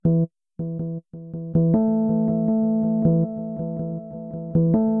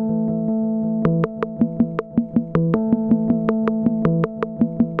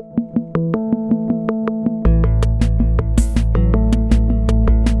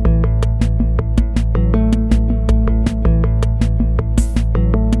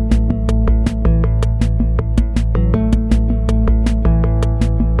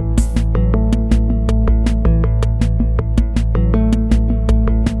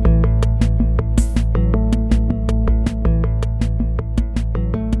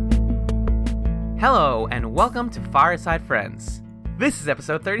Hello, and welcome to Fireside Friends. This is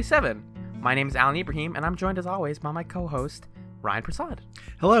episode 37. My name is Alan Ibrahim, and I'm joined as always by my co-host, Ryan Prasad.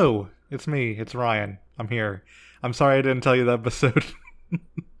 Hello, it's me, it's Ryan. I'm here. I'm sorry I didn't tell you the episode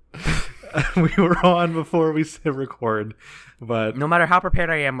we were on before we hit record, but... No matter how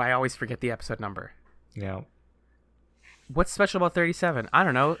prepared I am, I always forget the episode number. Yeah. What's special about 37? I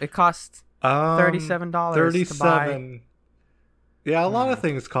don't know. It costs $37 to buy. Yeah, a lot of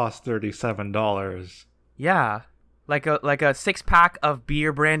things cost $37. Yeah. Like a 6-pack of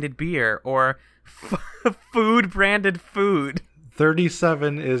beer-branded beer or food-branded food.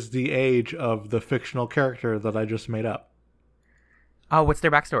 37 is the age of the fictional character that I just made up. Oh, what's their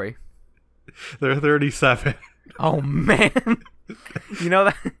backstory? They're 37. Oh, man. You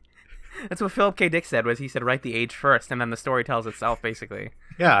know, that's what Philip K. Dick said, was he said, write the age first, and then the story tells itself, basically.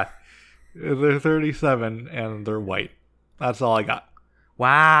 Yeah. They're 37, and they're white. That's all I got.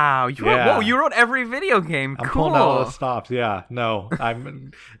 Wow. You wrote every video game. I'm cool. pulling out all the stops. Yeah. No.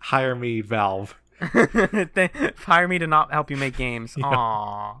 Hire me, Valve. Hire me to not help you make games.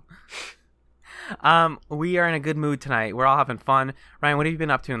 Yeah. Aww. We are in a good mood tonight. We're all having fun. Ryan, what have you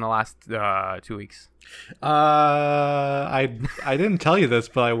been up to in the last 2 weeks? I didn't tell you this,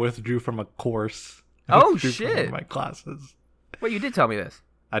 but I withdrew from a course. Oh, shit. From my classes. Wait, you did tell me this.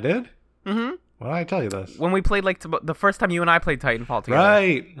 I did? Mm-hmm. When did I tell you this? When we played, the first time you and I played Titanfall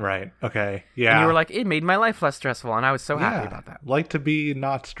together. Right. Okay, yeah. And you were like, it made my life less stressful, and I was so happy about that. Like to be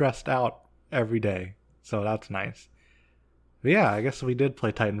not stressed out every day, so that's nice. But yeah, I guess we did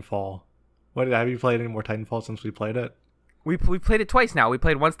play Titanfall. Have you played any more Titanfall since we played it? We played it twice now. We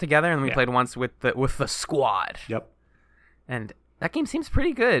played once together, and we played once with the squad. Yep. And that game seems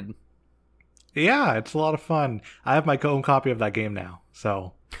pretty good. Yeah, it's a lot of fun. I have my own copy of that game now,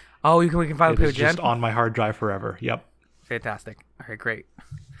 so... Oh, we can finally play with Jen? It's just on my hard drive forever. Yep. Fantastic. All right, great.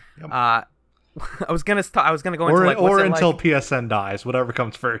 Yep. I was gonna go into until PSN dies, whatever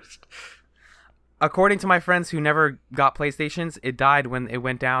comes first. According to my friends who never got PlayStations, it died when it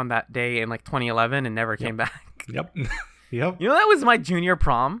went down that day in 2011 and never came back. Yep. Yep. You know, that was my junior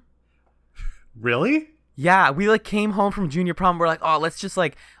prom. Really? Yeah, we came home from junior prom. We're like, oh, let's just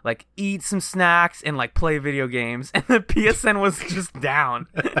eat some snacks and play video games. And the PSN was just down.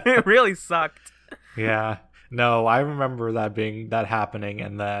 It really sucked. Yeah. No, I remember that happening,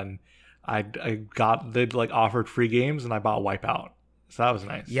 and then they'd offered free games, and I bought Wipeout. So that was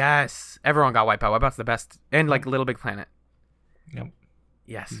nice. Yes, everyone got Wipeout. Wipeout's the best, and Little Big Planet. Yep.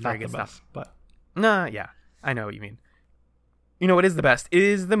 Yes, it's very not good the stuff. Best, but no, yeah, I know what you mean. You know what is the best?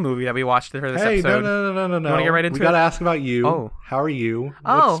 Is the movie that we watched for this episode. No. You want to get right into it? We gotta ask about you. Oh, how are you?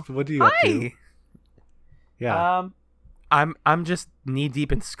 What do you hi. up to? Yeah. I'm just knee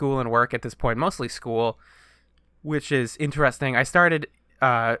deep in school and work at this point, mostly school, which is interesting. I started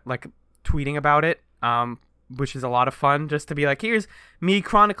tweeting about it, which is a lot of fun, just to be here's me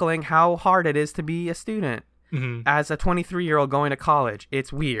chronicling how hard it is to be a student as a 23-year-old going to college.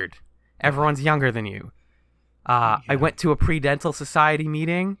 It's weird. Everyone's younger than you. I went to a pre-dental society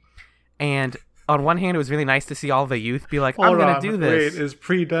meeting, and on one hand, it was really nice to see all the youth be like, I'm going to do this. Wait, is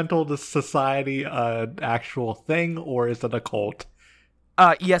pre-dental society an actual thing, or is it a cult?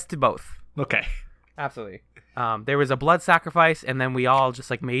 Yes to both. Okay. Absolutely. There was a blood sacrifice, and then we all just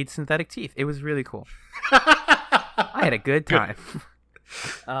like made synthetic teeth. It was really cool. I had a good time.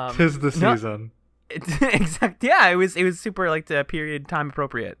 'Tis the season. Exactly. Yeah, it was super like the period time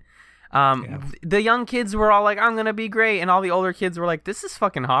appropriate. The young kids were all like, I'm gonna be great, and all the older kids were like, this is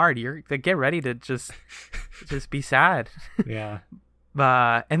fucking hard. You're get ready to just be sad. Yeah.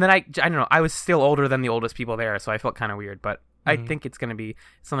 And then I don't know, I was still older than the oldest people there, so I felt kind of weird, but I think it's gonna be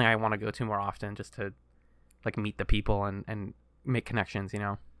something I want to go to more often, just to like meet the people and make connections, you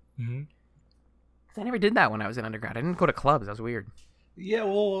know. Mm-hmm. 'Cause I never did that when I was in undergrad. I didn't go to clubs. That was weird. Yeah,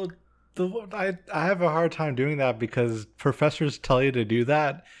 well, I have a hard time doing that because professors tell you to do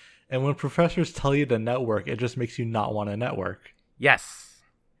that, and when professors tell you to network, it just makes you not want to network. Yes,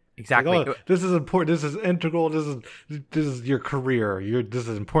 exactly. Like, oh, this is important. This is integral. This is your career. This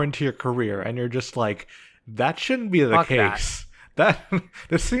is important to your career, and you're just like, that shouldn't be the Fuck case.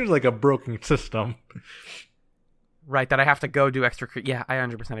 This seems like a broken system. Right, that I have to go do extra. Yeah, I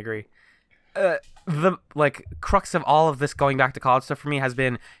 100% agree. The crux of all of this going back to college stuff for me has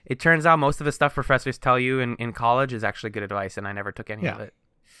been, it turns out most of the stuff professors tell you in college is actually good advice, and I never took any of it.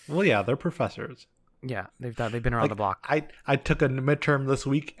 Well, yeah, they're professors. Yeah, they've been around the block. I took a midterm this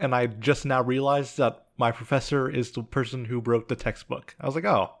week, and I just now realized that my professor is the person who wrote the textbook. I was like,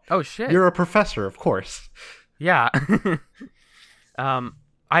 oh shit, you're a professor, of course. Yeah.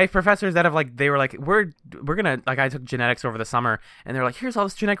 I have professors that have like, they were like, we're gonna, like, I took genetics over the summer, and they're like, here's all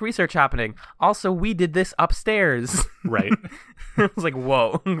this genetic research happening. Also, we did this upstairs. Right. I was like,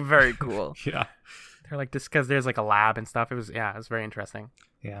 whoa, very cool. Yeah. They're like, just because there's like a lab and stuff. It was very interesting.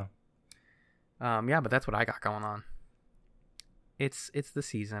 Yeah. Yeah, but that's what I got going on. It's the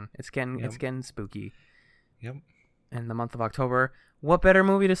season. It's getting spooky. Yep. In the month of October, what better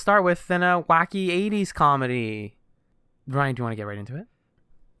movie to start with than a wacky 80s comedy? Ryan, do you want to get right into it?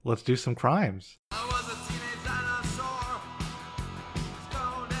 Let's do some crimes. I was a teenage dinosaur,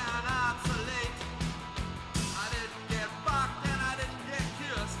 stoned and obsolete. I didn't get fucked and I didn't get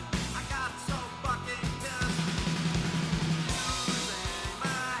kissed. I got so fucking pissed. Using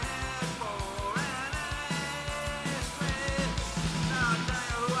my head for an ashtray. Now I'll tell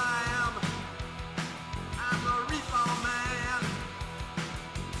you who I am. I'm the Repo Man.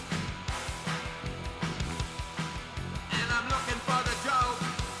 And I'm looking for the joke.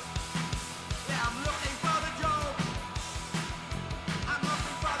 Yeah, I'm looking for the joke. I'm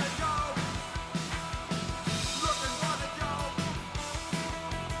looking for the joke. Looking for the joke.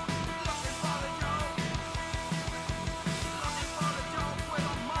 Looking for the joke. Looking for the joke with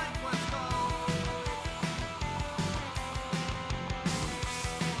a microscope.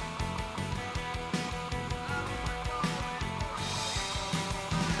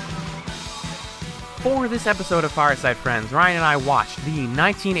 For this episode of Fireside Friends, Ryan and I watched the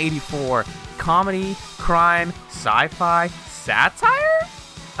 1984 comedy, crime, sci-fi, satire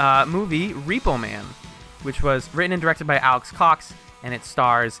movie Repo Man, which was written and directed by Alex Cox, and it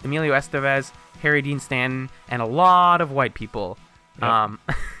stars Emilio Estevez, Harry Dean Stanton, and a lot of white people. Yep.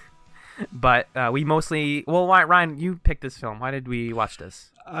 But we mostly... Well, Ryan, you picked this film. Why did we watch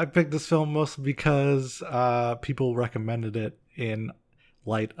this? I picked this film mostly because people recommended it in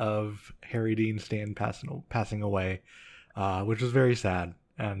light of Harry Dean Stanton passing away, which was very sad.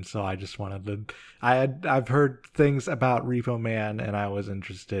 And so I just wanted to... I've heard things about Repo Man, and I was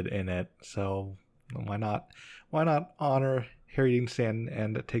interested in it. So why not honor Harry Dean Stanton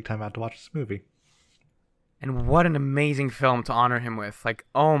and take time out to watch this movie? And what an amazing film to honor him with. Like,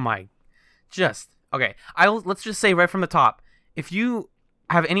 oh my... Okay, let's just say right from the top, if you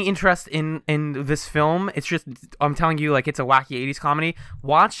have any interest in this film, it's just, I'm telling you, like, it's a wacky 80s comedy.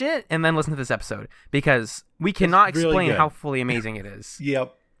 Watch it and then listen to this episode, because we cannot really explain good. how fully amazing it is.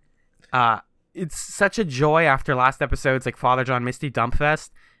 Yep. It's such a joy after last episode's like Father John Misty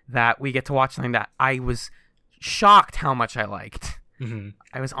Dumpfest that we get to watch something that I was shocked how much I liked. Mm-hmm.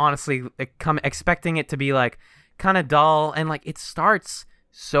 I was honestly expecting it to be like kind of dull, and like it starts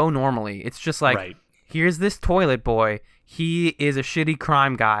so normally. It's just like, Right. Here's this toilet boy. He is a shitty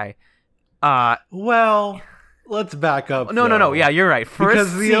crime guy. Well, let's back up. No. Yeah, you're right. First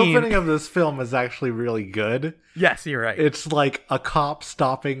because the scene... opening of this film is actually really good. Yes, you're right. It's like a cop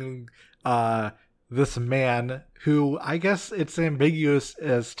stopping this man who, I guess it's ambiguous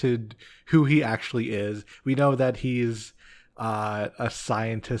as to who he actually is. We know that he's a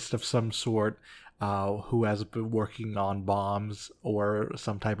scientist of some sort who has been working on bombs or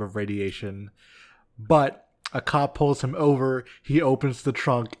some type of radiation. But a cop pulls him over, he opens the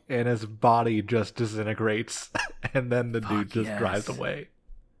trunk, and his body just disintegrates. And then the dude just drives away.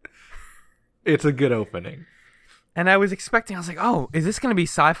 It's a good opening. And I was was like, oh, is this going to be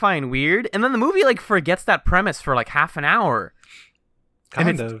sci-fi and weird? And then the movie like forgets that premise for like half an hour.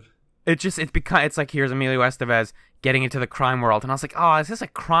 Kind of. It's like, here's Emilio Estevez getting into the crime world. And I was like, oh, is this a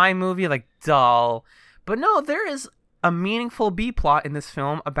crime movie? Like, dull. But no, there is a meaningful B plot in this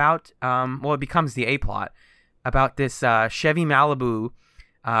film about, it becomes the A plot, about this Chevy Malibu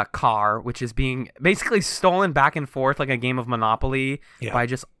car, which is being basically stolen back and forth like a game of Monopoly by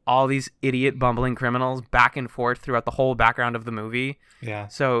just all these idiot bumbling criminals back and forth throughout the whole background of the movie. Yeah.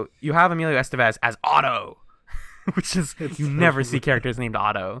 So you have Emilio Estevez as Otto, which is, you never see characters named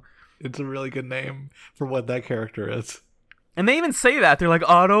Otto. It's a really good name for what that character is. And they even say that. They're like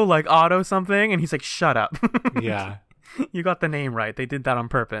Otto something. And he's like, shut up. Yeah. You got the name right. They did that on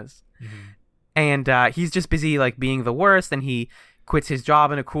purpose. Mm-hmm. And he's just busy like being the worst, and he quits his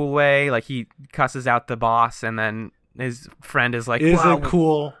job in a cool way. Like he cusses out the boss, and then his friend is like, Is it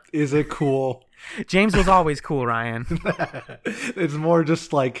cool? Is it cool? James was always cool, Ryan. It's more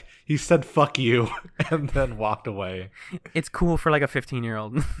just like he said fuck you and then walked away. It's cool for like a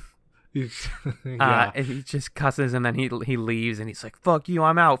 15-year-old. Yeah. He just cusses, and then he leaves, and he's like, fuck you,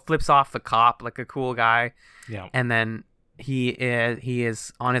 I'm out. Flips off the cop like a cool guy. Yeah. And then he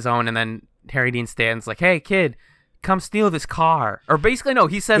is on his own, and then Harry Dean Stanton's like, hey kid, come steal this car. Or basically no,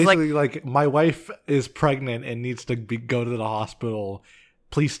 he says like my wife is pregnant and needs to go to the hospital.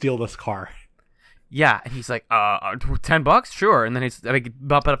 Please steal this car. Yeah, and he's like, $10, sure. And then he's like,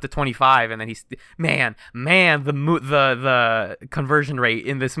 bump it up to 25, and then he's, man, the conversion rate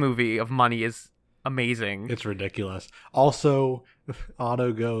in this movie of money is amazing. It's ridiculous. Also,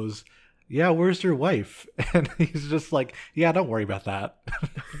 Otto goes, yeah, where's your wife? And he's just like, yeah, don't worry about that.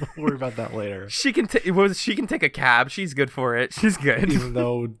 We'll worry about that later. She can take a cab. She's good for it. She's good. Even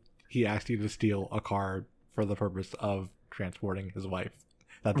though he asked you to steal a car for the purpose of transporting his wife.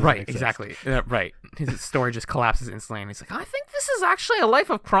 That doesn't Right, exist. exactly. Right. His story just collapses instantly, and he's like, I think this is actually a life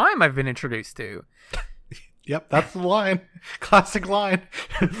of crime I've been introduced to. Yep, that's the line. Classic line.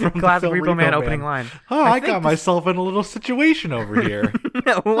 From the Classic film Repo Man opening line. Oh, I got myself in a little situation over here.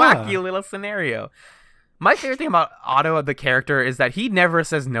 Wacky little scenario. My favorite thing about Otto, the character, is that he never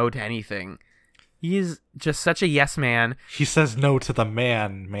says no to anything. He's just such a yes man. He says no to the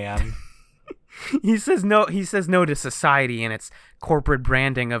man. He says no to society and its corporate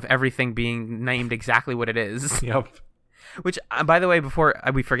branding of everything being named exactly what it is. Yep. Which, by the way, before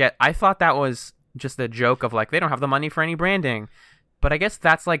we forget, I thought that was just a joke of like, they don't have the money for any branding. But I guess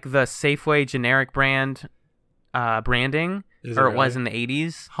that's like the Safeway generic brand branding, Is or it it was really? in the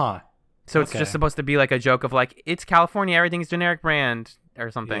 80s. Huh. So it's just supposed to be like a joke of like, it's California, everything's generic brand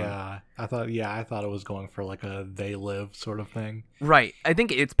or something. Yeah, I thought it was going for like a they live sort of thing. Right. I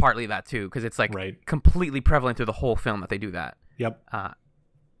think it's partly that too, because it's like Right. completely prevalent through the whole film that they do that. Yep.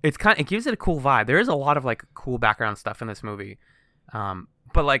 It gives it a cool vibe. There is a lot of like cool background stuff in this movie.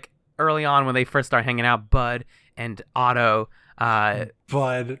 But like early on when they first start hanging out, Bud and Otto, Bud,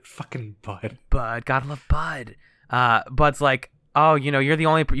 gotta love Bud. Bud's like, oh, you're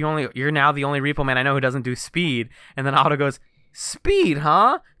now the only repo man I know who doesn't do speed. And then Otto goes, speed,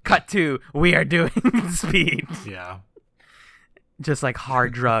 huh? Cut to, we are doing speed. Yeah. Just like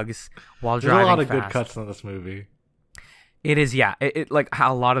hard drugs while There's driving a lot of fast. good cuts in this movie. It is, yeah. It like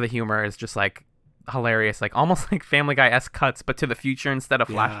how a lot of the humor is just like hilarious, like almost like Family Guy-esque cuts, but to the future instead of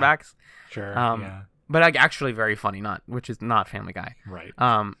Yeah. flashbacks. Sure. Yeah. But like actually very funny, which is not Family Guy. Right.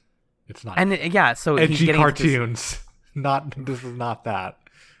 It's not And yeah, so he's edgy getting into this- cartoons. This is not that.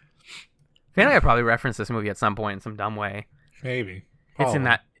 Family Guy probably referenced this movie at some point in some dumb way. Maybe. It's in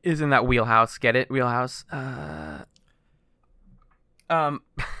that wheelhouse. Get it? Wheelhouse.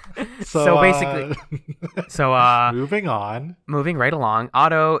 So basically, moving on. moving right along,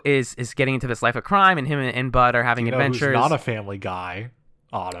 Otto is getting into this life of crime, and him and Bud are having You know adventures. who's not a Family Guy?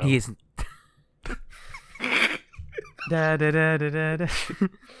 Otto. He's da, da, da, da, da, da.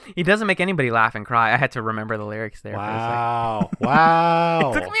 He doesn't make anybody laugh and cry. I had to remember the lyrics there. Wow. For a Wow.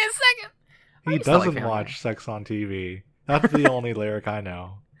 second. It took me a second. He used to like doesn't Family watch Sex on TV. That's the only lyric I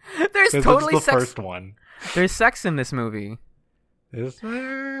know. There's 'Cause totally it's the sex. first one. There's sex in this movie. Is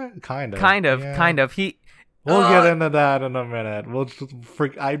there? Kind of. Yeah. Kind of. We'll get into that in a minute. We'll just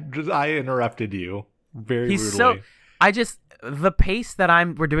I interrupted you very He's rudely. the pace that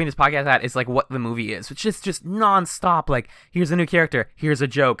we're doing this podcast at is like what the movie is, which is just nonstop. Like, here's a new character, here's a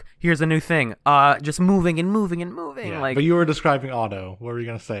joke, here's a new thing. Just moving and moving and moving. Yeah, like, but you were describing Otto. What were you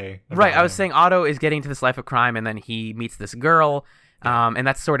gonna say? about right. I was him? saying Otto is getting to this life of crime, and then he meets this girl, and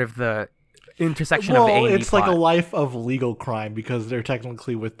that's sort of the intersection of the A and B it's like a plot. life of legal crime because they're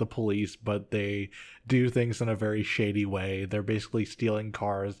technically with the police, but they do things in a very shady way. They're basically stealing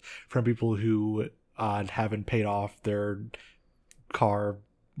cars from people who haven't paid off their car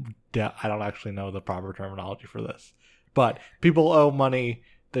debt. I don't actually know the proper terminology for this, but people owe money.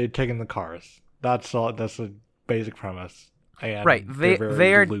 They're taking the cars. That's all. That's a basic premise. And Right. they're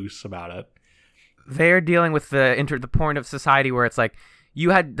very loose about it. They're dealing with the point of society where it's like,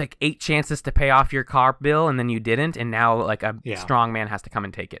 you had like 8 chances to pay off your car bill and then you didn't, and now like a strong man has to come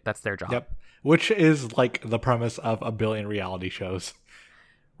and take it. That's their job. Yep. Which is like the premise of a billion reality shows.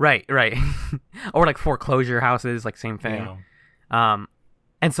 Right. Or like foreclosure houses, like same thing. Yeah.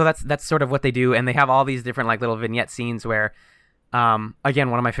 And so that's sort of what they do, and they have all these different like little vignette scenes where, again,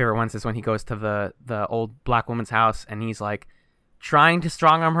 one of my favorite ones is when he goes to the old black woman's house and he's like trying to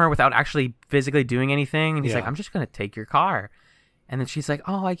strong arm her without actually physically doing anything, and he's like, I'm just gonna take your car. And then she's like,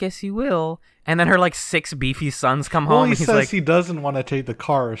 oh, I guess you will. And then her like 6 beefy sons come home. Well, he and he's says like, he doesn't want to take the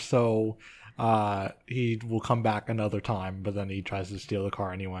car, so he will come back another time, but then he tries to steal the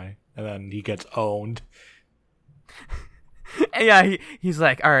car anyway. And then he gets owned. yeah, he's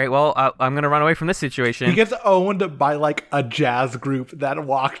like, all right, well, I'm going to run away from this situation. He gets owned by like a jazz group that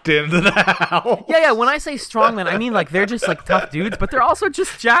walked into the house. Yeah, when I say strongmen, I mean like they're just like tough dudes, but they're also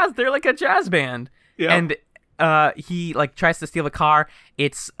just jazz. They're like a jazz band. Yeah. And he like tries to steal the car.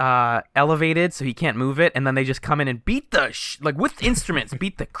 It's elevated, so he can't move it. And then they just come in and beat like with instruments,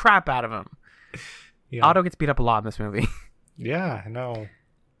 beat the crap out of him. Yeah. Otto gets beat up a lot in this movie. Yeah, I know.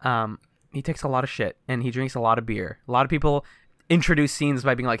 he takes a lot of shit and he drinks a lot of beer. A lot of people introduce scenes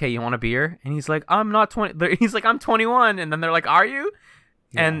by being like, "Hey, you want a beer?" And he's like, "I'm not 20." He's like, "I'm 21," and then they're like, "Are you?"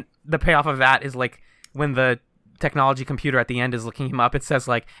 Yeah. And the payoff of that is like when the technology computer at the end is looking him up, it says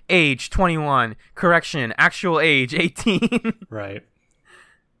like age 21, correction, actual age 18. Right.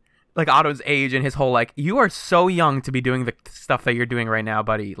 Like Otto's age and his whole like, you are so young to be doing the stuff that you're doing right now,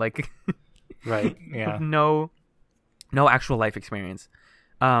 buddy. Like, Right. Yeah. no actual life experience.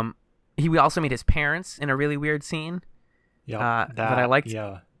 We also meet his parents in a really weird scene Yeah. that I liked.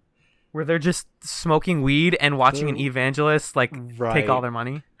 Yeah. Where they're just smoking weed and watching an evangelist like Right. take all their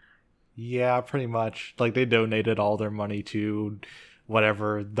money. Yeah, pretty much. Like they donated all their money to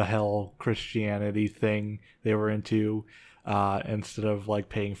whatever the hell Christianity thing they were into, instead of like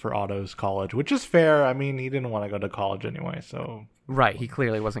paying for Otto's college, which is fair. I mean, he didn't want to go to college anyway, so Right, he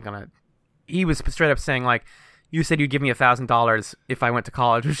clearly wasn't gonna. He was straight up saying like, "You said you'd give me $1,000 if I went to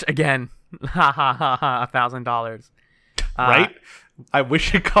college," which again, ha ha ha ha, $1,000. right? I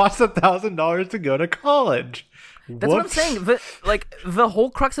wish it cost $1,000 to go to college. That's what I'm saying. The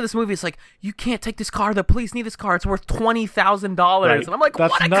whole crux of this movie is like, you can't take this car. The police need this car. It's worth $20,000. Right. And I'm like,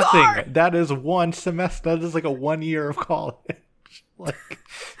 that's what a nothing. car! That is one semester. That is like a 1 year of college. Like,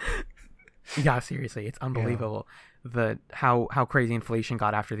 Yeah, seriously, it's unbelievable how crazy inflation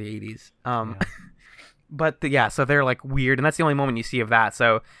got after the 80s. But so they're like weird, and that's the only moment you see of that.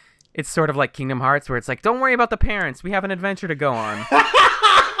 So it's sort of like Kingdom Hearts, where it's like, don't worry about the parents. We have an adventure to go on.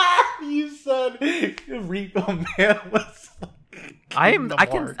 you said Repo Man was.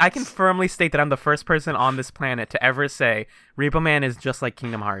 I can firmly state that I'm the first person on this planet to ever say Repo Man is just like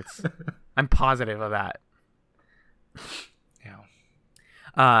Kingdom Hearts. I'm positive of that.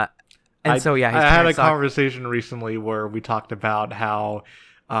 Yeah. And his I had a conversation recently where we talked about how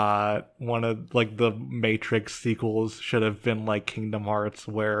one of like the Matrix sequels should have been like Kingdom Hearts,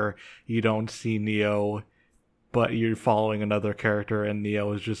 where you don't see Neo, but you're following another character, and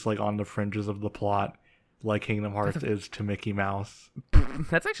Neo is just like on the fringes of the plot, like Kingdom Hearts is to Mickey Mouse.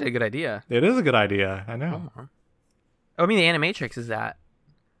 That's actually a good idea. It is a good idea. I know. I mean, the Animatrix is that.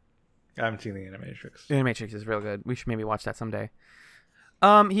 I haven't seen the Animatrix. The Animatrix is real good. We should maybe watch that someday.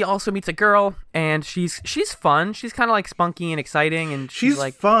 He also meets a girl, and she's fun. She's kind of like spunky and exciting, and she's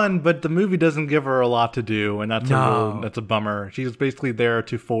like fun, but the movie doesn't give her a lot to do, and that's a bummer. She's basically there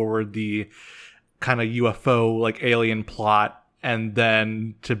to forward the kind of UFO like alien plot, and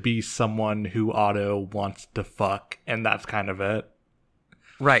then to be someone who Otto wants to fuck, and that's kind of it.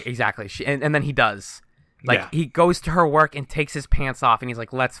 Right, exactly. And then he does. Like he goes to her work and takes his pants off, and he's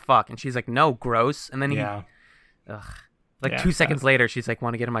like, "Let's fuck," and she's like, "No, gross." And then Like 2 seconds later, she's like,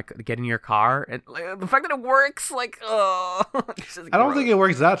 "Want to get in your car?" And like, the fact that it works, like, oh, I don't think it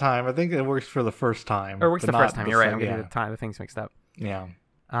works that time. I think it works for the first time. Or it works the first time. You're right. I'm getting the things mixed up. Yeah.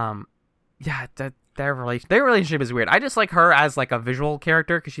 Their relationship is weird. I just like her as like a visual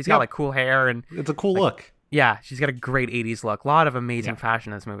character because she's got like cool hair and it's a cool look. Yeah, she's got a great 80s look. A lot of amazing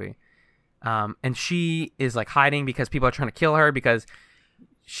fashion in this movie. And she is like hiding because people are trying to kill her because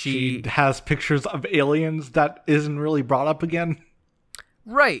she has pictures of aliens that isn't really brought up again.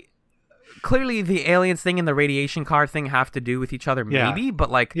 Right. Clearly the aliens thing and the radiation car thing have to do with each other, maybe,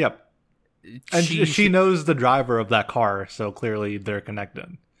 but like... Yep. And she knows the driver of that car, so clearly they're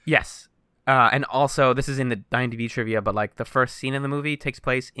connected. Yes. And also, this is in the IMDb trivia, but like the first scene in the movie takes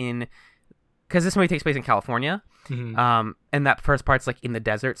place in... Because this movie takes place in California, and that first part's like in the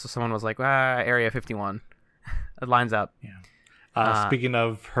desert, so someone was like, Area 51. It lines up. Yeah. Speaking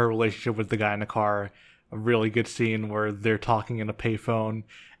of her relationship with the guy in the car, a really good scene where they're talking in a payphone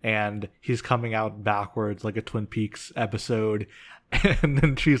and he's coming out backwards like a Twin Peaks episode. And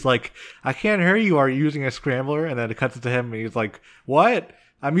then she's like, "I can't hear you. Are you using a scrambler?" And then it cuts to him and he's like, "What?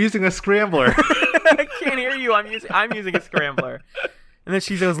 I'm using a scrambler." I can't hear you. I'm using a scrambler. And then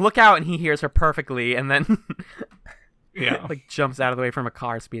she goes, "Look out," and he hears her perfectly, and then like jumps out of the way from a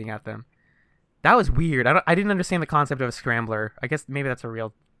car speeding at them. That was weird. I didn't understand the concept of a scrambler. I guess maybe that's a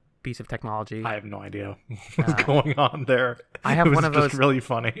real piece of technology. I have no idea what's going on there. I have one of those. Really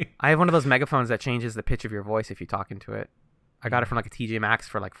funny. I have one of those megaphones that changes the pitch of your voice if you talk into it. I got it from like a TJ Maxx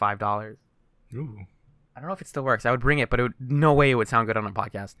for like $5. Ooh. I don't know if it still works. I would bring it, but no way it would sound good on a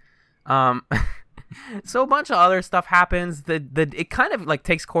podcast. So a bunch of other stuff happens. It kind of like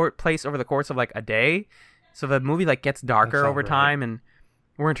takes place over the course of like a day. So the movie like gets darker over time, and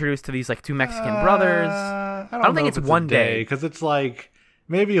we're introduced to these like two Mexican brothers. I don't think it's one day because it's like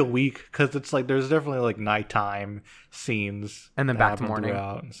maybe a week because it's like there's definitely like nighttime scenes and then back to morning.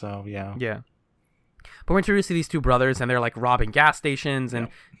 Throughout, so yeah. But we're introduced to these two brothers, and they're like robbing gas stations and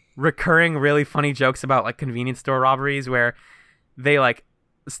recurring really funny jokes about like convenience store robberies where they like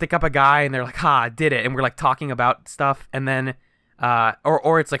stick up a guy and they're like, "Ha, I did it," and we're like talking about stuff, and then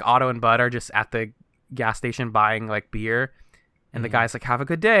or it's like Otto and Bud are just at the gas station buying like beer, and the guy's like, "Have a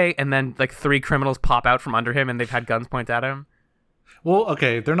good day," and then like 3 criminals pop out from under him and they've had guns pointed at him. Well,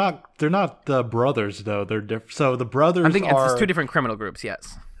 okay, they're not the brothers though. They're different. So the brothers I'm thinking are it's 2 different criminal groups.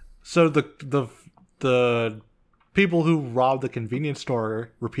 Yes. so the people who robbed the convenience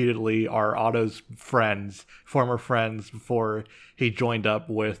store repeatedly are Otto's friends, former friends before he joined up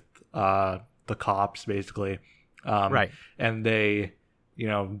with the cops, basically. Right. And they,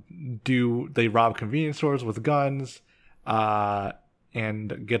 they rob convenience stores with guns,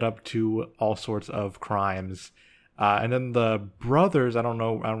 and get up to all sorts of crimes. And then the brothers, I don't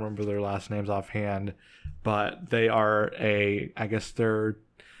remember their last names offhand, but they are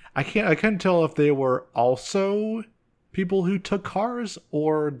I couldn't tell if they were also people who took cars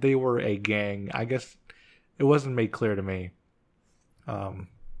or they were a gang. I guess it wasn't made clear to me.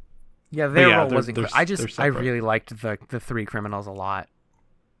 Yeah, their role they're- wasn't they're- clear. they're I separate. really liked the 3 criminals a lot.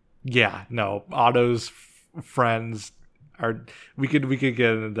 Yeah, no, Otto's friends are. We could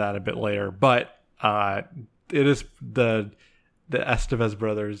get into that a bit later, but it is the Estevez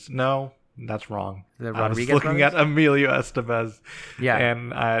brothers. No, that's wrong. The I was Rodriguez looking brothers? at Emilio Estevez. Yeah.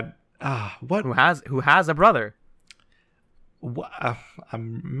 and what? Who has a brother?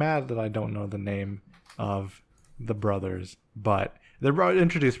 I'm mad that I don't know the name of the brothers, but they're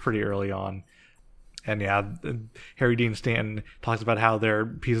introduced pretty early on. And yeah, Harry Dean Stanton talks about how they're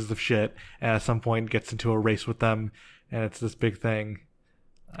pieces of shit, and at some point gets into a race with them, and it's this big thing.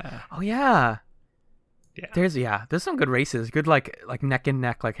 Oh yeah. Yeah. There's some good races. Good like neck and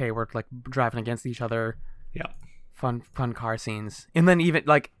neck, like, hey, we're like driving against each other. Yeah. Fun car scenes. And then even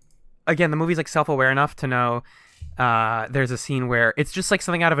like again, the movie's like self-aware enough to know there's a scene where it's just like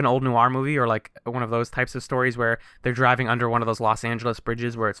something out of an old noir movie or like one of those types of stories where they're driving under one of those Los Angeles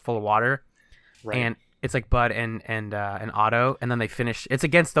bridges where it's full of water. Right. And it's like Bud and Otto, and then they finish. It's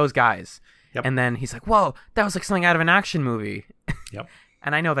against those guys, Yep. and then he's like, "Whoa, that was like something out of an action movie." Yep.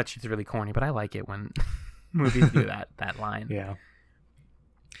 And I know that shit's really corny, but I like it when movies do that line. Yeah.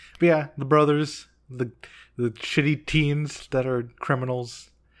 But yeah, the brothers, the shitty teens that are criminals,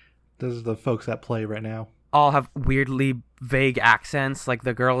 those are the folks that play right now. All have weirdly vague accents. Like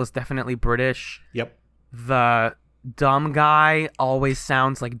the girl is definitely British. Yep. The dumb guy always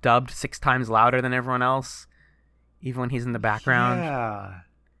sounds like dubbed 6 times louder than everyone else, even when he's in the background. Yeah.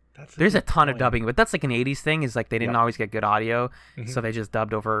 There's a good ton of point. dubbing, but that's like an 80s thing, is like they didn't Yep. always get good audio, Mhm. so they just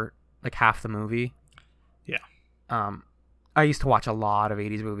dubbed over like half the movie. Yeah. I used to watch a lot of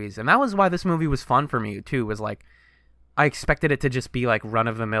 80s movies, and that was why this movie was fun for me too, was like I expected it to just be like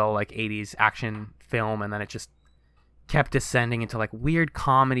run-of-the-mill like 80s action film, and then it just kept descending into like weird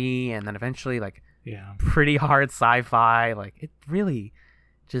comedy, and then eventually like Yeah. pretty hard sci-fi. Like it really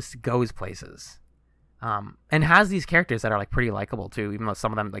just goes places, and has these characters that are like pretty likable too, even though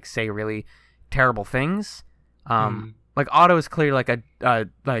some of them like say really terrible things. Like Otto is clearly like a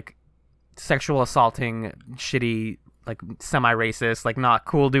like sexual assaulting, shitty, like semi-racist, like not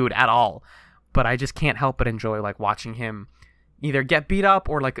cool dude at all. But I just can't help but enjoy like watching him either get beat up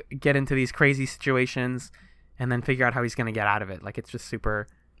or like get into these crazy situations and then figure out how he's gonna get out of it. Like it's just super.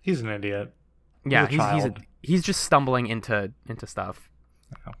 He's an idiot. Yeah, He's a child. he's just stumbling into stuff.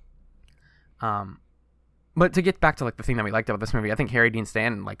 Yeah. But to get back to like the thing that we liked about this movie, I think Harry Dean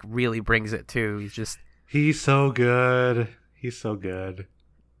Stanton like really brings it too. He's so good. He's so good.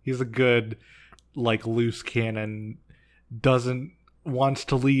 He's a good, like, loose cannon. Wants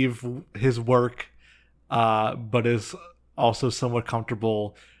to leave his work, but is also somewhat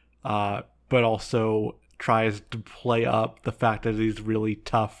comfortable, but also tries to play up the fact that he's really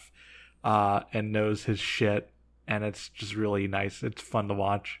tough, and knows his shit. And it's just really nice. It's fun to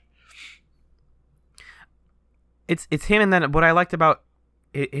watch. It's him, and then what I liked about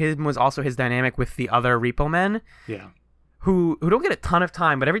him was also his dynamic with the other Repo Men, Yeah. who don't get a ton of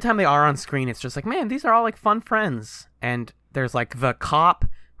time, but every time they are on screen, it's just like, man, these are all like fun friends. And there's like the cop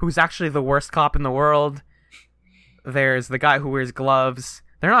who's actually the worst cop in the world. There's the guy who wears gloves.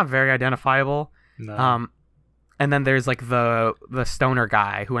 They're not very identifiable. No. And then there's like the stoner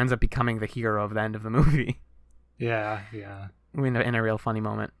guy who ends up becoming the hero of the end of the movie Yeah. in a real funny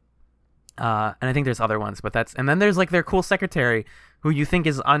moment. And I think there's other ones, but and then there's like their cool secretary who you think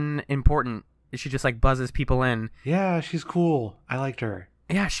is unimportant. She just like buzzes people in. Yeah, she's cool. I liked her.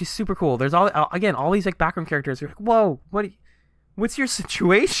 Yeah, she's super cool. There's all these like background characters. You're like, whoa, what's your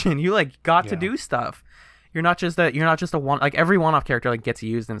situation? You like got to Yeah. do stuff. You're not just a one, like every one-off character like gets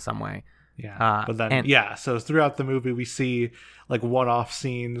used in some way. Yeah. But then, so throughout the movie, we see like one-off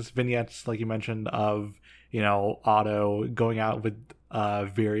scenes, vignettes, like you mentioned, of, Otto going out with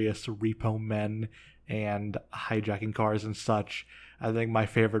various repo men and hijacking cars and such. I think my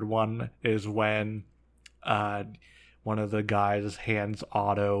favorite one is when one of the guys hands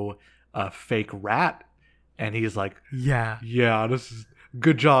Otto a fake rat, and he's like, Yeah. "Yeah, this is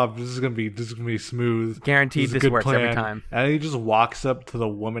good job. This is gonna be smooth. Guaranteed is a this good works every plan." time. And he just walks up to the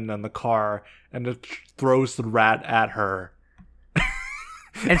woman in the car and just throws the rat at her.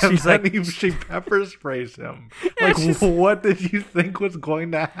 And she's like, she pepper sprays him. Yeah, Like, she's- what did you think was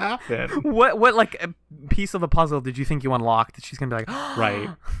going to happen? what like a piece of the puzzle did you think you unlocked that she's gonna be like, Right.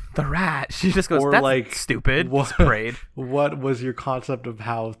 the rat? She just goes, Or that's like, stupid. what- Sprayed. What was your concept of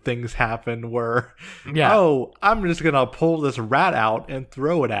how things happen? Where, Yeah. oh, I'm just gonna pull this rat out and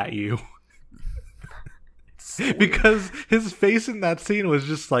throw it at you. Because his face in that scene was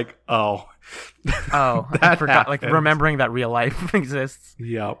just like, oh. Oh, I That forgot. Like happened. remembering that real life exists.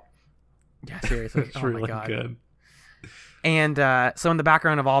 Yep. Yeah, seriously. It's Oh really my god. good. And so in the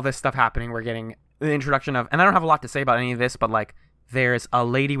background of all this stuff happening, we're getting the introduction of, and I don't have a lot to say about any of this, but like there's a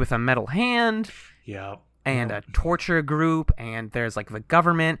lady with a metal hand Yep. and a torture group, and there's like the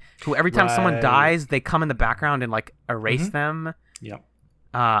government who every time someone Right. dies, they come in the background and like erase them. Yep.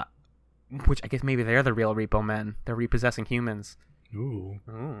 Which I guess maybe they're the real repo men. They're repossessing humans. Ooh.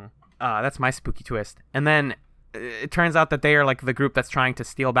 That's my spooky twist. And then it turns out that they are like the group that's trying to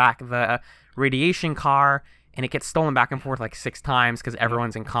steal back the radiation car, and it gets stolen back and forth like 6 times because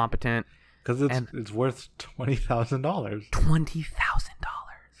everyone's incompetent. Because it's worth $20,000.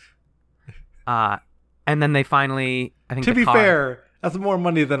 $20,000. And then they finally, I think. To the be car- fair, that's more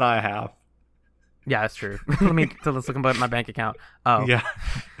money than I have. Yeah, that's true. Let's look at my bank account. Oh, Yeah.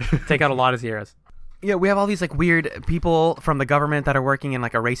 take out a lot of zeros. Yeah, we have all these like weird people from the government that are working in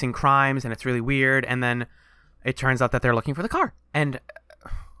like erasing crimes, and it's really weird. And then it turns out that they're looking for the car, and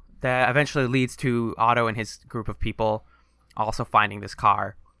that eventually leads to Otto and his group of people also finding this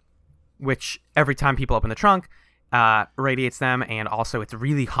car, which every time people open the trunk, radiates them, and also it's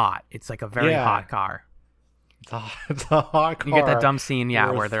really hot. It's like a very Yeah. hot car. It's a hot car. You get that dumb scene, yeah,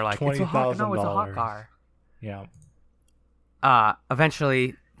 worth where they're like, it's a hot $20,000. car. Yeah.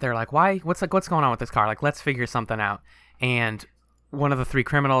 Eventually they're like, why? What's going on with this car? Like, let's figure something out. And one of the 3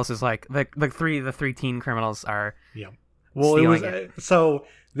 criminals is like, the three teen criminals are. Yeah. Well, it was Stealing so.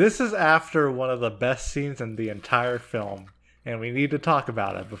 This is after one of the best scenes in the entire film, and we need to talk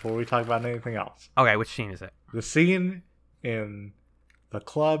about it before we talk about anything else. Okay, which scene is it? The scene in the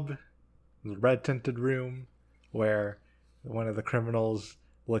club, the red tinted room, where one of the criminals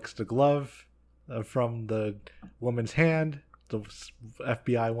licks the glove from the woman's hand, the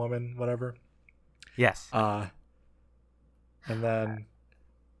FBI woman, whatever. Yes. And then.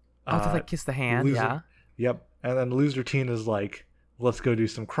 To like kiss the hand, Loser- yeah. Yep. And then Loser Teen is like, let's go do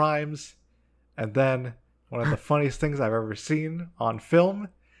some crimes. And then one of the funniest things I've ever seen on film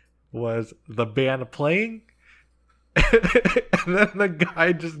was the band playing. And then the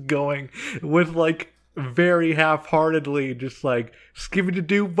guy just going with like very half-heartedly just like skibbity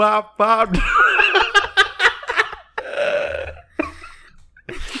doo bop bop.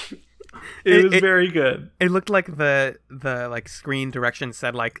 It was very good. It looked like the like screen direction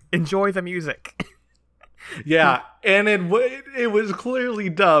said like, enjoy the music. Yeah, and it was clearly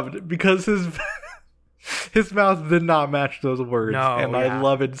dubbed because his mouth did not match those words, No, and yeah. I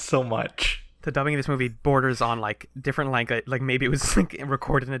love it so much. The dubbing of this movie borders on like different language, like maybe it was like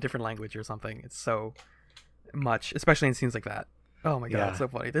recorded in a different language or something. It's so much, especially in scenes like that. Oh my god, Yeah. it's so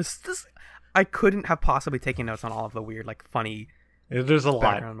funny. This I couldn't have possibly taken notes on all of the weird, like funny There's a lot.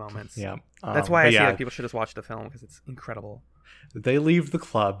 background moments. Yeah, That's why but I say yeah, that people should just watch the film because it's incredible. they leave the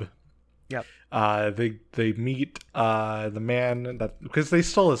club. Yep. They meet the man that because they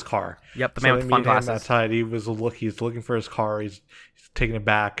stole his car. Yep, the man with they fun meet him glasses. outside. He's looking for his car. He's taking it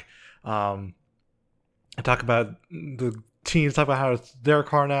back. I talk about the teens talk about how it's their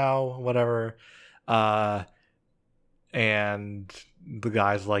car now, whatever. And the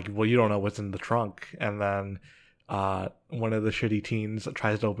guy's like, "Well, you don't know what's in the trunk." And then one of the shitty teens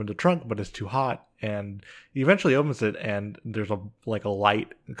tries to open the trunk, but it's too hot, and he eventually opens it, and there's a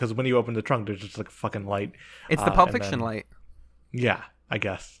light because when you open the trunk, there's just like a fucking light. It's the Pulp and Fiction then- light. Yeah, I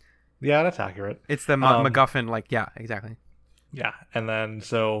guess. Yeah, that's accurate. It's the MacGuffin, like, yeah, exactly. Yeah, and then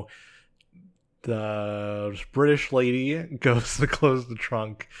so the British lady goes to close the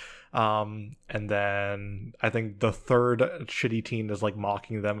trunk, and then I think the third shitty teen is like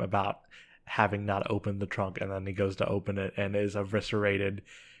mocking them about having not opened the trunk, and then he goes to open it and is eviscerated,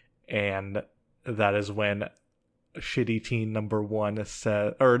 and that is when shitty teen number one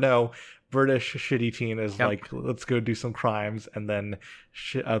said, or no, British shitty teen is Yep. like, let's go do some crimes, and then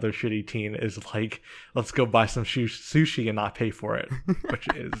other shitty teen is like, let's go buy some sushi and not pay for it, which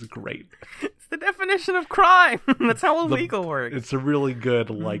is great. It's the definition of crime. That's how illegal works. It's a really good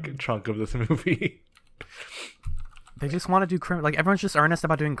like chunk of this movie. They just want to do crime. Like, everyone's just earnest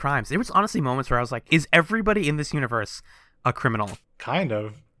about doing crimes. There was honestly moments where I was like, is everybody in this universe a criminal? Kind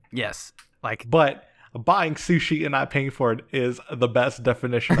of. Yes. Like, But buying sushi and not paying for it is the best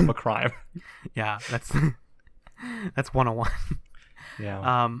definition of a crime. yeah, that's that's 101.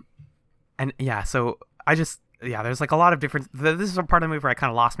 Yeah. And yeah, so I just, yeah, there's like a lot of different, this is a part of the movie where it kind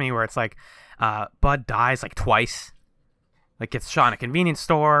of lost me, where it's like, Bud dies like twice. Like, gets shot in a convenience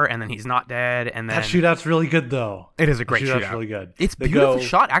store, and then he's not dead, and then That shootout's really good, though. it is a great Shootout's shootout. really good. It's They beautifully go-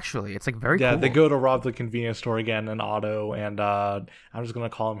 shot, actually. It's like very Yeah, cool. they go to rob the convenience store again in Otto, and I'm just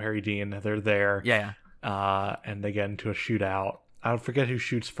gonna call him Harry Dean. They're there, Yeah, and they get into a shootout. I forget who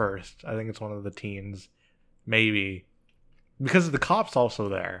shoots first. I think it's one of the teens, maybe, because the cop's also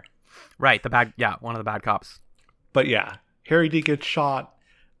there. right. One of the bad cops. But yeah, Harry Dean gets shot.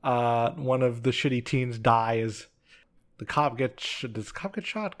 One of the shitty teens dies. The cop gets. Does the cop get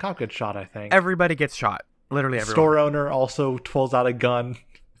shot? Cop gets shot, I think. Everybody gets shot. Literally everyone. Store owner also pulls out a gun.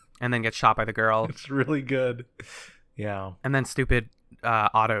 And then gets shot by the girl. It's really good. Yeah. And then stupid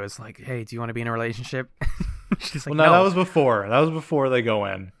Otto is like, hey, do you want to be in a relationship? She's like, Well, no, no. that was before. That was before they go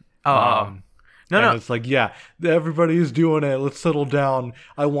in. No, And it's like, yeah, everybody is doing it. Let's settle down.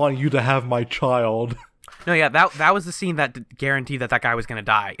 I want you to have my child. No, yeah, that was the scene that guaranteed that guy was going to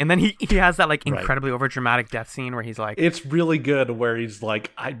die. And then he has that, like, Right. incredibly overdramatic death scene where he's like, It's really good where he's like,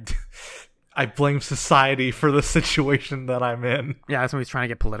 I blame society for the situation that I'm in. yeah, that's when he's trying to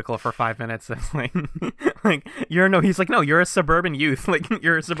get political for 5 minutes. It's like, he's like, no, you're a suburban youth. Like,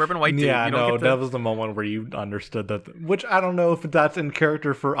 you're a suburban white dude. Yeah, You don't no, get to- that was the moment where you understood that. Which I don't know if that's in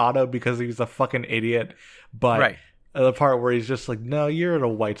character for Otto because he's a fucking idiot, but Right. the part where he's just like, no, you're a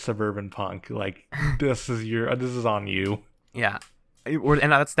white suburban punk. Like, this is on you. Yeah.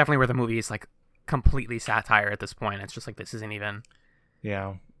 And that's definitely where the movie is, like, completely satire at this point. It's just like, this isn't even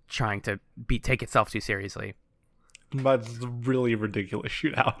Yeah. trying to take itself too seriously. But it's a really ridiculous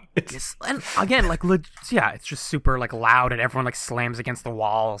shootout. It's Yes, and again, like, yeah, it's just super, like, loud, and everyone, like, slams against the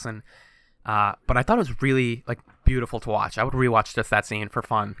walls, and but I thought it was really, like, beautiful to watch. I would rewatch just that scene for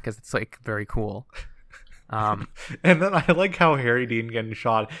fun because it's, like, very cool. and then I like how Harry Dean getting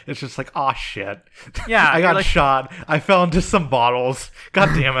shot. It's just like, oh shit. Yeah, I you're got like- shot. I fell into some bottles. God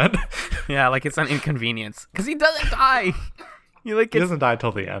damn it. Yeah, like, it's an inconvenience because he doesn't die. He, like, He gets, doesn't die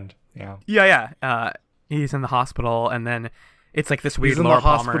till the end. Yeah. yeah. He's in the hospital, and then it's like this weird He's in Laura the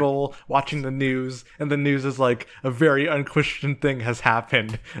Palmer. hospital watching the news, and the news is like a very unchristian thing has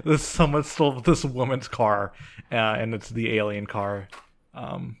happened. Someone stole this woman's car, and it's the alien car.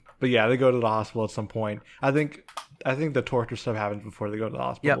 But yeah, they go to the hospital at some point. I think the torture stuff happens before they go to the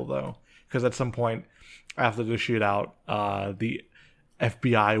hospital though, because at some point after the shootout, the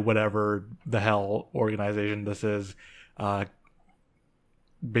FBI, whatever the hell organization this is,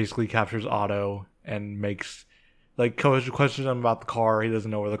 basically captures Otto and makes questions him about the car. He doesn't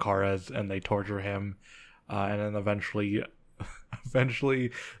know where the car is, and they torture him. And then eventually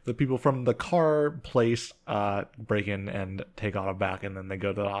the people from the car place break in and take Otto back, and then they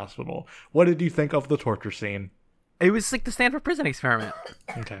go to the hospital. What did you think of the torture scene? It was like the Stanford Prison Experiment.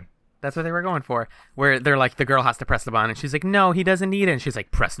 Okay. That's what they were going for. Where they're like, the girl has to press the button, and she's like, no, he doesn't need it. And she's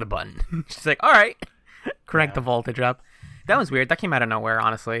like, press the button. She's like, all right, crank the voltage up. That was weird. That came out of nowhere,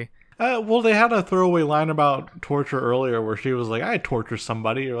 honestly. Well, they had a throwaway line about torture earlier where she was like, I torture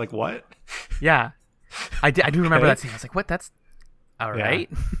somebody. You're like, what? Yeah, I do remember Okay. that scene. I was like, what? That's all right.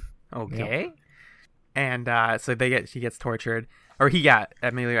 Okay. And so she gets tortured, or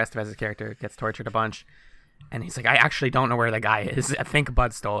Emilio Estevez's character gets tortured a bunch, and he's like, I actually don't know where the guy is. I think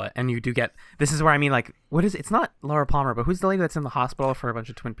Bud stole it. And you do get, this is where I mean, like, what is it? It's not Laura Palmer, but who's the lady that's in the hospital for a bunch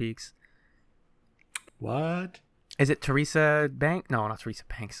of Twin Peaks? What? Is it Teresa Banks? No, not Teresa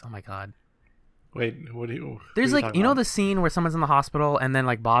Banks. Oh my god. Wait, what do you? There's who are like, talking you know about? the scene where someone's in the hospital and then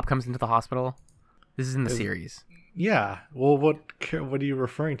like Bob comes into the hospital? This is in the series. Yeah. Well, what are you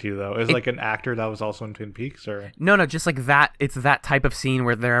referring to though? Is like an actor that was also in Twin Peaks, or? No, just like that. It's that type of scene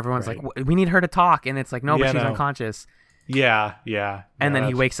where everyone's Right. like, we need her to talk. And it's like, no, but Yeah, she's no. unconscious. Yeah. And Yeah, then he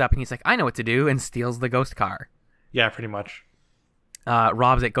that's- wakes up and he's like, I know what to do, and steals the ghost car. Yeah, pretty much.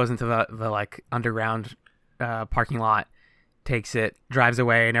 Robs it, goes into the like underground parking lot, takes it, drives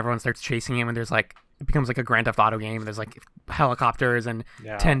away, and everyone starts chasing him. And there's like, it becomes like a Grand Theft Auto game. There's like helicopters and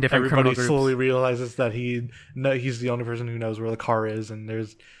Yeah. 10 different Everybody criminal groups. slowly realizes that he's the only person who knows where the car is, and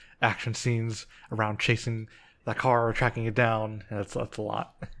there's action scenes around chasing the car tracking it down. That's a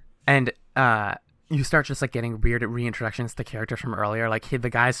lot. And you start just like getting weird reintroductions to characters from earlier. Like the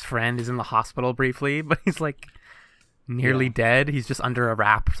guy's friend is in the hospital briefly, but he's like nearly dead. He's just under a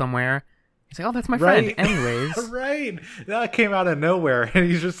wrap somewhere. He's like, oh, that's my friend. Anyways. Right. That came out of nowhere. And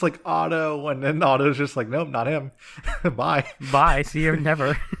he's just like, Otto. And then Otto's just like, nope, not him. Bye. Bye. See you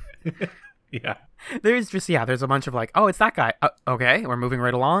never. Yeah. There's a bunch of like, oh, it's that guy. Okay, we're moving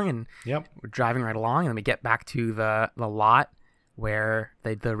right along, and Yep. we're driving right along, and then we get back to the lot where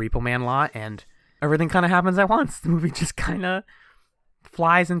the Repo Man lot, and everything kind of happens at once. The movie just kind of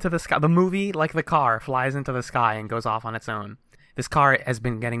flies into the sky. The movie, like the car, flies into the sky and goes off on its own. This car has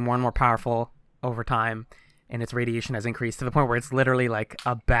been getting more and more powerful over time, and its radiation has increased to the point where it's literally like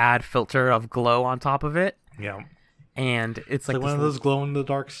a bad filter of glow on top of it. Yeah. And it's like one of those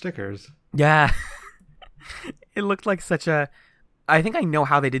glow-in-the-dark stickers. Yeah. It looked like such a... I think I know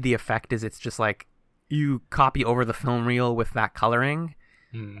how they did the effect, is it's just like you copy over the film reel with that coloring.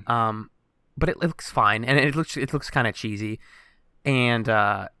 But it looks fine, and it looks kind of cheesy. And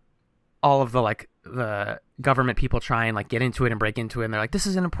all of the government people try and like get into it and break into it, and they're like, this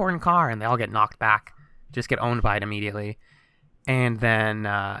is an important car, and they all get knocked back, just get owned by it immediately. And then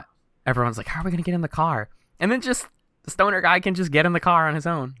everyone's like, how are we going to get in the car? And then just the stoner guy can just get in the car on his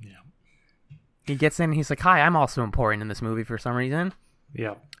own. Yeah. He gets in, he's like, hi, I'm also important in this movie for some reason.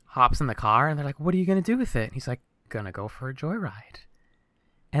 Yeah. Hops in the car, and they're like, what are you going to do with it? And he's like, gonna go for a joyride.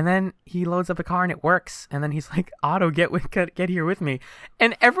 And then he loads up the car and it works. And then he's like, Otto, get here with me.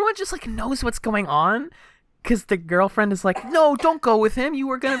 And everyone just like knows what's going on, because the girlfriend is like, no, don't go with him. You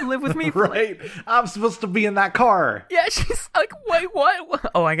were going to live with me. For Right. I'm supposed to be in that car. Yeah, she's like, wait,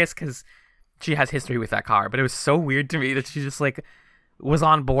 what? Oh, I guess because she has history with that car. But it was so weird to me that she just like was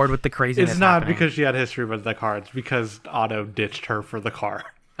on board with the craziness. It's not happening. because she had history with the car. It's because Otto ditched her for the car.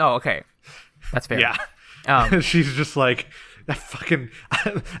 Oh, okay. That's fair. Yeah. She's just like,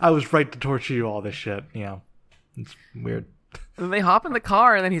 I was right to torture you, all this shit. Yeah. It's weird. And they hop in the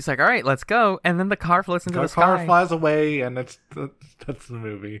car, and then he's like, all right, let's go. And then the car floats into the sky. car flies away, and that's the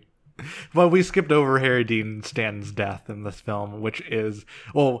movie. But we skipped over Harry Dean Stanton's death in this film, which is,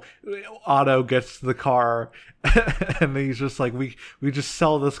 well, Otto gets to the car, and he's just like, we just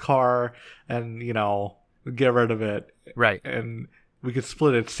sell this car and, get rid of it. Right. And we could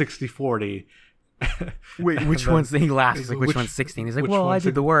split it 60-40. Wait, which one's... He laughs. He's like, which one's 16? He's like, well, I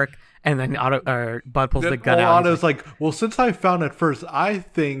did the work. And then Bud pulls the gun out. Otto's like, well, since I found it first, I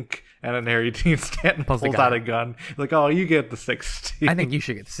think... And then Harry Dean Stanton pulls out a gun. Like, oh, you get the 60. I think you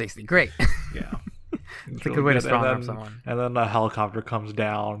should get the 60. Great. Yeah. It's a good way to strong arm someone. And then a helicopter comes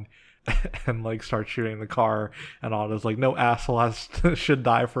down and like starts shooting the car, and Otto's like, no asshole should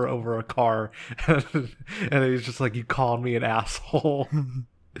die for over a car. And he's just like, you called me an asshole.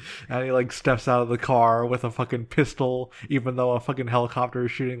 And he like steps out of the car with a fucking pistol, even though a fucking helicopter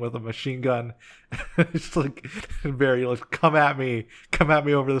is shooting with a machine gun. It's like very like, come at me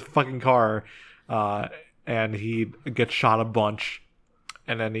over this fucking car. And he gets shot a bunch,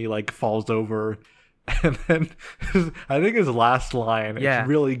 and then he like falls over. And then I think his last line, it's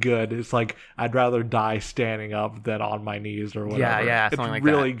really good. It's like, I'd rather die standing up than on my knees or whatever. Yeah, it's something like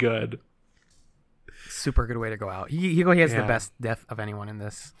really that. Good. Super good way to go out. He has the best death of anyone in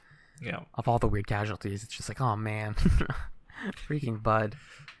this. Yeah. Of all the weird casualties, it's just like, oh man, freaking Bud.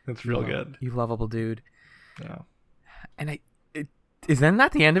 It's real good. You lovable dude. Yeah. And is then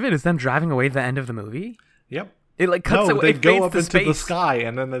that the end of it? Is them driving away the end of the movie? Yep. It like cuts away. They it go fades up to into space. the sky,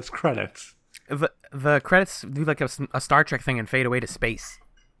 and then there's credits. The credits do like a Star Trek thing and fade away to space.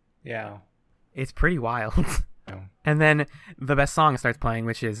 Yeah. It's pretty wild. Yeah. And then the best song starts playing,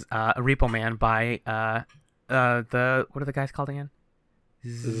 which is Repo Man by what are the guys called again?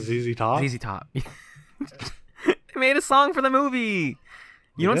 ZZ Top? ZZ Top. They made a song for the movie.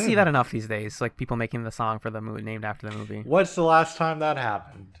 You don't see that enough these days, like people making the song for the movie named after the movie. What's the last time that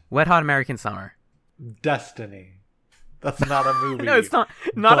happened? Wet Hot American Summer. Destiny. That's not a movie. No, it's not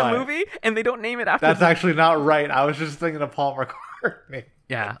a movie, and they don't name it after. That's actually not right. I was just thinking of Paul McCartney.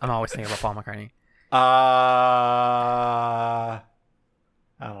 Yeah, I'm always thinking about Paul McCartney. I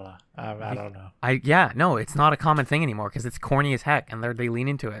don't know. I don't know. No, it's not a common thing anymore because it's corny as heck, and they lean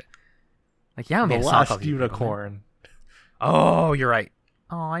into it. Like, yeah, I made The a song Last called Unicorn. Oh, you're right.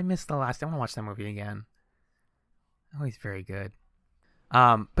 Oh, I missed the last. I want to watch that movie again. Oh, he's very good.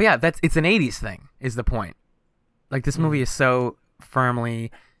 But yeah, it's an 80s thing is the point. Like, this movie is so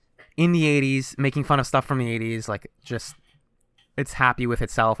firmly in the 80s, making fun of stuff from the 80s. Like, just, it's happy with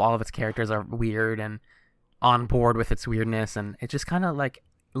itself. All of its characters are weird and on board with its weirdness. And it just kind of, like,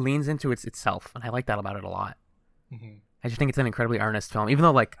 leans into itself. And I like that about it a lot. Mm-hmm. I just think it's an incredibly earnest film. Even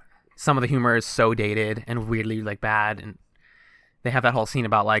though, like, some of the humor is so dated and weirdly like bad, and they have that whole scene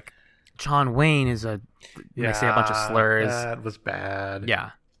about like John Wayne is a. They say a bunch of slurs. That was bad.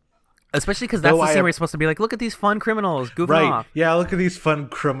 Yeah. Especially because that's Though the I scene have- where you're supposed to be like, look at these fun criminals goofing Right. off. Yeah, look at these fun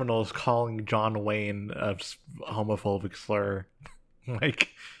criminals calling John Wayne a homophobic slur. Like,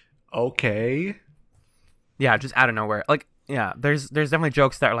 okay. Yeah, just out of nowhere. Like, yeah, there's definitely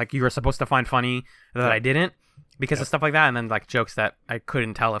jokes that like you were supposed to find funny that I didn't because of stuff like that, and then like jokes that I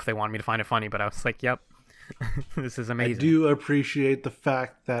couldn't tell if they wanted me to find it funny, but I was like, yep, this is I amazing. do appreciate the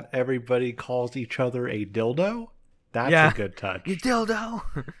fact that everybody calls each other a dildo. That's Yeah. a good touch. You dildo.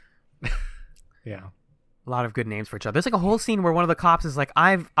 Yeah. A lot of good names for each other. There's like a whole scene where one of the cops is like,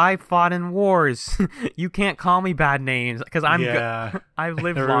 I've fought in wars. You can't call me bad names because I'm Yeah. I've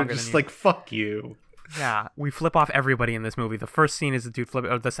lived Everyone's longer just than you. like, fuck you. Yeah, we flip off everybody in this movie. The first scene is a dude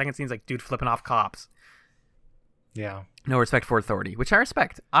flipping, or the second scene is like dude flipping off cops. Yeah. No respect for authority, which I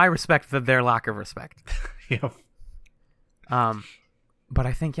respect. I respect their lack of respect. Yeah. But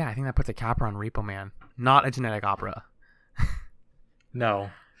I think that puts a capper on Repo Man. Not a genetic opera. No.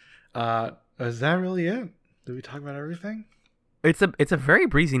 Is that really it? Did we talk about everything? It's a very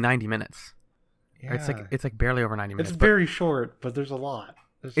breezy 90 minutes. Yeah. It's like barely over 90 minutes. It's but very short, but there's a lot.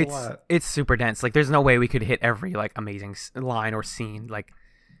 There's a lot. it's super dense. Like there's no way we could hit every like amazing line or scene. Like,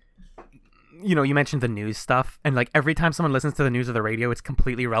 you know, you mentioned the news stuff, and like every time someone listens to the news or the radio, it's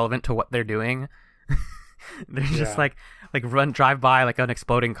completely relevant to what they're doing. They're just Yeah. like drive by like an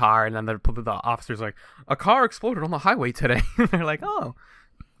exploding car, and then the officer's like, a car exploded on the highway today. They're like, oh,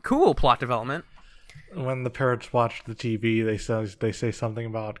 cool plot development. When the parents watch the TV, they say something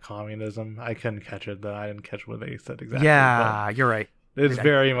about communism. I couldn't catch it though. I didn't catch what they said exactly. Yeah, you're right. but it's Okay.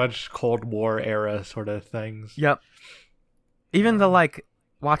 very much Cold War era sort of things. Yep. Even the like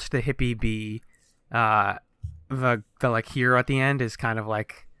watch the hippie bee, the like hero at the end is kind of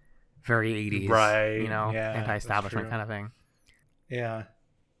like very 80s, Right, You know, yeah, anti-establishment that's true. kind of thing. Yeah.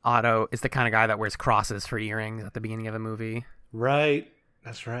 Otto is the kind of guy that wears crosses for earrings at the beginning of the movie. Right.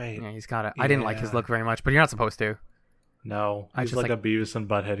 That's right. Yeah, he's got a. I didn't like his Yeah. look very much, but you're not supposed to. No, I he's just like like- a Beavis and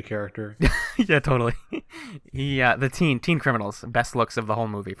Butthead character. Yeah, totally. The teen criminals, best looks of the whole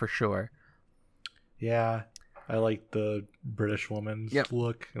movie for sure. Yeah, I like the British woman's Yep.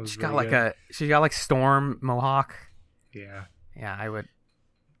 look. It was She's got really like good. she's got like storm mohawk. Yeah. Yeah, I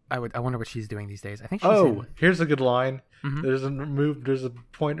wonder what she's doing these days. I think she's Oh, here's a good line. Mhm. There's a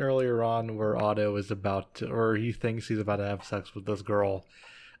point earlier on where Otto is about to, or he thinks he's about to have sex with this girl.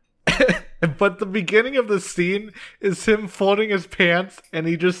 But the beginning of the scene is him folding his pants, and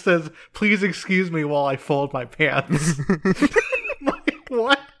he just says, "Please excuse me while I fold my pants." Like,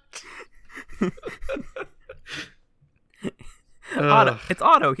 what? Otto. Ugh. It's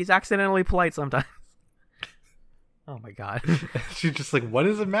Otto. He's accidentally polite sometimes. Oh my god. She's just like, "What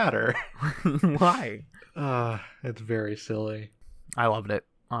does it matter?" Why? It's very silly. I loved it,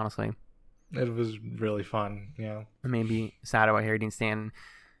 honestly. It was really fun. Yeah. It made me sad about Harry Dean Stanton.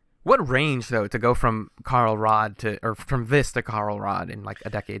 What range though to go from Carl Rod or from this to Carl Rod in like a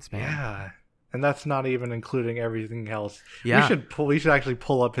decade span? Yeah. And that's not even including everything else. Yeah. We should actually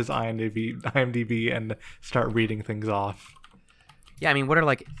pull up his IMDb and start reading things off. Yeah, I mean, what are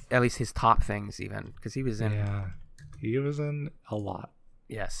like at least his top things even? Because he was in. Yeah. He was in a lot.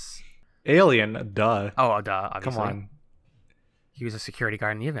 Yes. Alien, duh. Oh, duh. Obviously. Come on. He was a security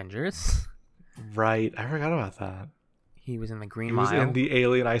guard in the Avengers. Right. I forgot about that. He was in the Green He Mile. was in the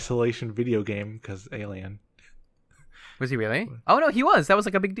Alien Isolation video game because Alien. Was he really? Oh no, he was. That was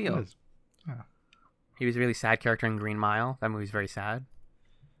like a big He deal. was. He was a really sad character in Green Mile. That movie's very sad.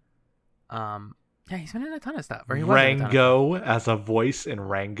 Yeah, he's been in a ton of stuff. Or he was in a ton of Rango as a voice in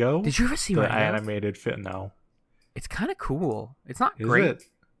Rango. stuff. Did you ever see the Rango? animated film? No. It's kind of cool. It's not Is great. it?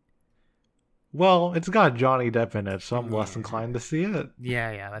 Well, it's got Johnny Depp in it, so I'm less Yeah. inclined to see it.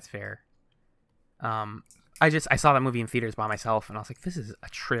 Yeah, that's fair. I saw that movie in theaters by myself, and I was like, this is a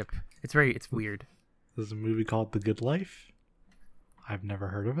trip. It's weird. There's a movie called The Good Life. I've never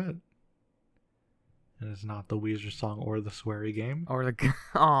heard of it. And it's not the Weezer song or the Sweary game. Or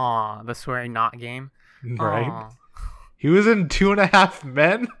the swearing not game. Right? Aw. He was in 2.5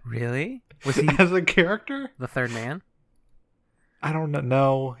 Men Really? Was he as a character? the third man? I don't know.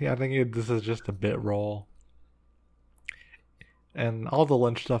 No, yeah, I think this is just a bit role. And all the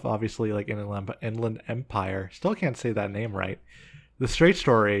Lynch stuff, obviously, like Inland Empire. Still can't say that name right. The Straight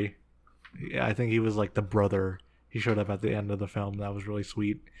Story, yeah, I think he was like the brother. He showed up at the end of the film. That was really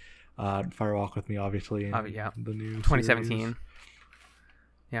sweet. Fire Walk with Me, obviously. Yeah. The new 2017. series.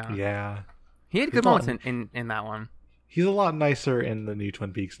 Yeah. He had He's good not- moments in that one. He's a lot nicer in the new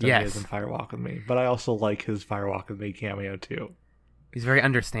Twin Peaks than he Yes. is in Fire Walk with Me. But I also like his Fire Walk with Me cameo too. He's very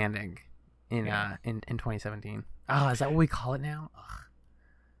understanding in Yeah. in 2017. Oh, is that what we call it now?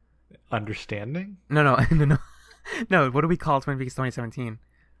 Ugh. Understanding? No, no. No, what do we call Twin Peaks 2017?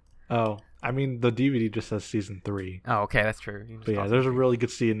 Oh, I mean, the DVD just says season 3. Oh, okay, that's true. You can just But call yeah, it there's a something. really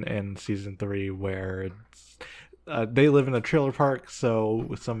good scene in season 3 where they live in a trailer park, so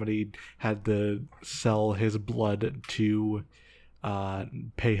somebody had to sell his blood to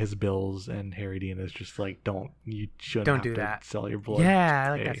pay his bills, and Harry Dean is just like, you shouldn't Don't have do to that. sell your blood. Yeah,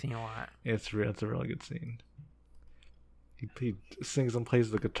 I like Hey, that scene a lot. It's a really good scene. He sings and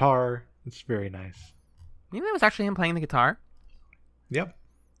plays the guitar. It's very nice. You know that was actually him playing the guitar? Yep.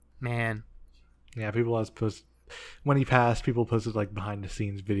 Man. Yeah, people has post when he passed. People posted like behind the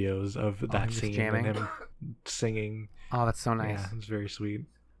scenes videos of him that just scene jamming? and him singing. Oh, that's so nice. Yeah, it's very sweet.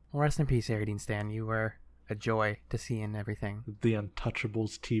 Well, rest in peace, Harry Dean Stan. You were a joy to see in everything. The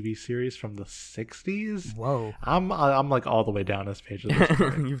Untouchables TV series from the 60s. Whoa. I'm like all the way down this page. Of this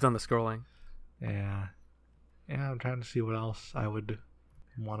book. You've done the scrolling. Yeah. I'm trying to see what else I would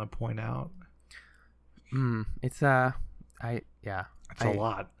want to point out. It's yeah. It's a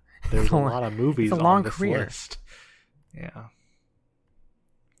lot. There's a lot of movies it's a long on this career. list. Yeah.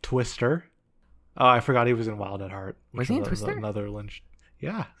 Twister. Oh, I forgot he was in Wild at Heart. Was he in is Twister? Another Lynch.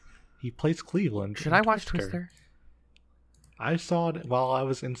 Yeah. He plays Cleveland. Should in I watch Twister? I saw it while I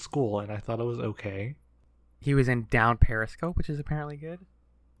was in school, and I thought it was okay. He was in Down Periscope, which is apparently good.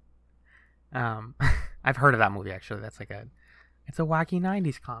 I've heard of that movie actually. That's it's a wacky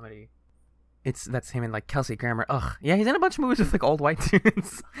 '90s comedy. That's him and like Kelsey Grammer. Ugh, yeah, he's in a bunch of movies with like old white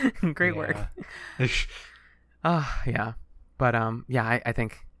dudes. Great work. Yeah, but yeah, I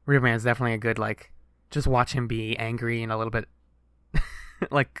think Repo Man is definitely a good like. Just watch him be angry and a little bit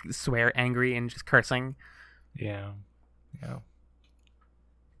like swear angry and just cursing. Yeah.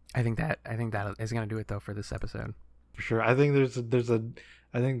 I think that is gonna do it though for this episode. For sure. I think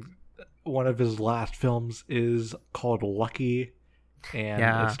I think one of his last films is called Lucky, and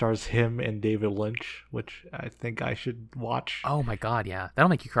Yeah. it stars him and David Lynch, which I think I should watch. Oh my god, yeah, that'll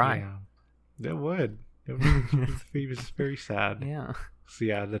make you cry. Yeah. It would. It was very sad. Yeah. So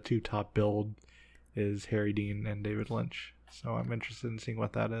yeah, the two top billed is Harry Dean and David Lynch. So I'm interested in seeing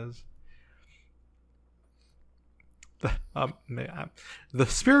what that is. The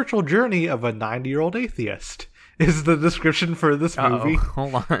spiritual journey of a 90-year-old atheist is the description for this movie.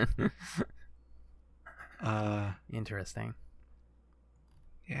 Hold on. Interesting.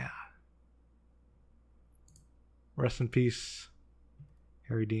 Yeah. Rest in peace,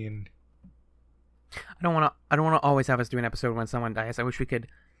 Harry Dean. I don't want to always have us do an episode when someone dies. I wish we could,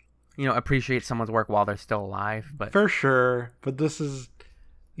 appreciate someone's work while they're still alive. But For sure, but this is,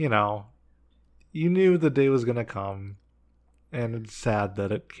 you knew the day was gonna come, and it's sad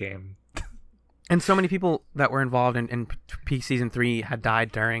that it came. and so many people that were involved in Peak Season 3 had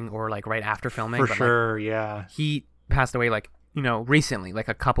died during or like right after filming. For but, sure, yeah. Like, he passed away recently, like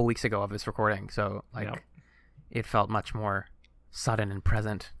a couple weeks ago of this recording. So Yep. It felt much more sudden and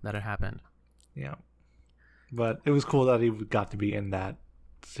present that it happened. Yeah. But it was cool that he got to be in that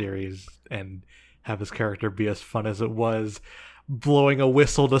series and have his character be as fun as it was, blowing a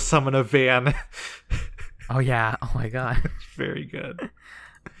whistle to summon a van. Oh yeah! Oh my god! Very good.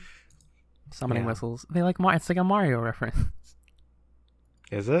 Summoning Yeah. whistles. They it's like a Mario reference.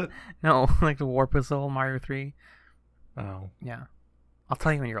 Is it? No, like the warp whistle, Mario 3. Oh. Yeah. I'll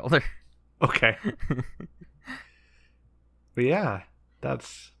tell you when you're older. Okay. But yeah,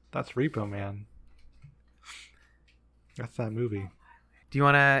 that's Repo Man. That's that movie. Do you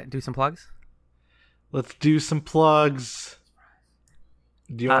want to do some plugs? Let's do some plugs.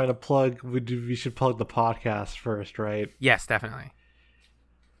 Do you want to plug? We should plug the podcast first, right? Yes, definitely.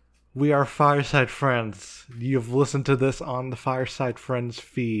 We are Fireside Friends. You've listened to this on the Fireside Friends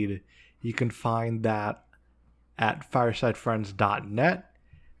feed. You can find that at firesidefriends.net.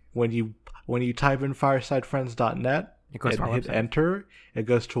 When you type in firesidefriends.net It goes to and our hit website. enter, it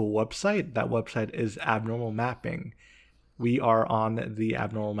goes to a website. That website is Abnormal Mapping. We are on the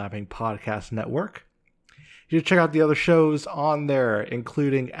Abnormal Mapping Podcast Network. You should check out the other shows on there,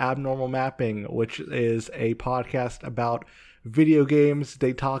 including Abnormal Mapping, which is a podcast about video games.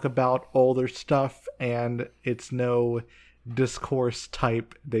 They talk about older stuff, and it's no discourse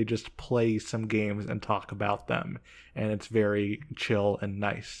type. They just play some games and talk about them, and it's very chill and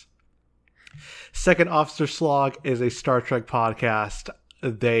nice. Second Officer Slog is a Star Trek podcast.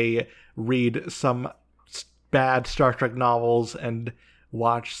 They read some bad Star Trek novels and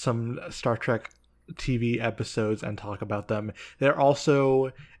watch some Star Trek TV episodes and talk about them. They're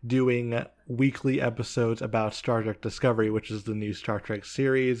also doing weekly episodes about Star Trek Discovery, which is the new Star Trek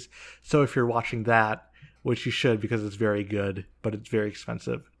series. So if you're watching that, which you should because it's very good, but it's very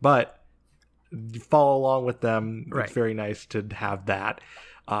expensive. But you follow along with them. Right. It's very nice to have that.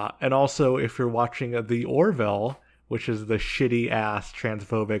 And also, if you're watching The Orville, which is the shitty ass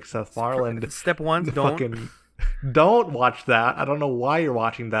transphobic Seth MacFarlane, Step one, don't. don't watch that. I don't know why you're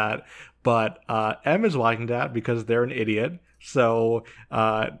watching that, but M is watching that because they're an idiot. So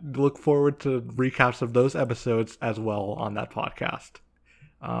look forward to recaps of those episodes as well on that podcast.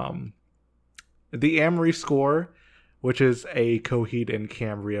 The Amory Score, which is a Coheed and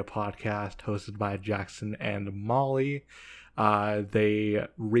Cambria podcast hosted by Jackson and Molly. They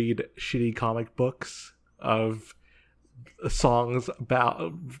read shitty comic books of songs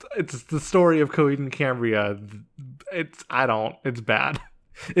about. It's the story of Coheed and Cambria. It's bad.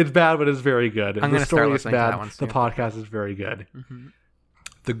 It's bad, but it's very good. I'm the gonna story start is listening to bad. that one The soon. podcast is very good. Mm-hmm.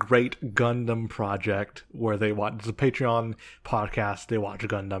 The Great Gundam Project, where they watch. It's a Patreon podcast. They watch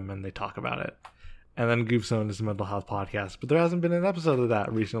Gundam and they talk about it. And then Goof Zone is a mental health podcast, but there hasn't been an episode of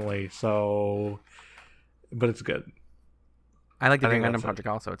that recently. So, but it's good. I like the I Green think Gundam that's it. Project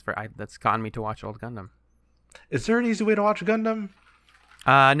also. That's gotten me to watch old Gundam. Is there an easy way to watch Gundam?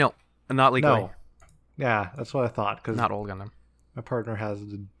 No, not legally. No. Yeah, that's what I thought. Because Not old Gundam. my partner has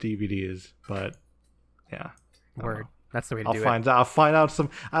the DVDs, but yeah. I don't Word. know. That's the way to I'll do find out. I'll find out some.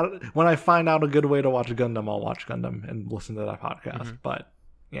 When I find out a good way to watch Gundam, I'll watch Gundam and listen to that podcast. Mhm. But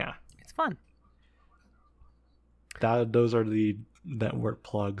yeah, it. It's fun. those are the network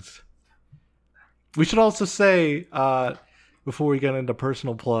plugs. We should also say before we get into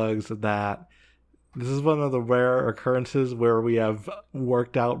personal plugs that this is one of the rare occurrences where we have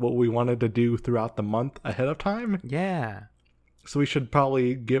worked out what we wanted to do throughout the month ahead of time. Yeah. So we should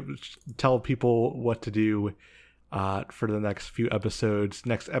probably tell people what to do for the next few episodes.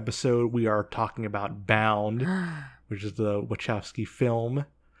 Next episode, we are talking about Bound, which is the Wachowski film.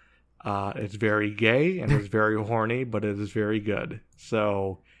 It's very gay and it's very horny, but it is very good.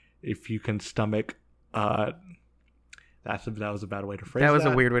 So if you can stomach, that was a bad way to phrase that. That was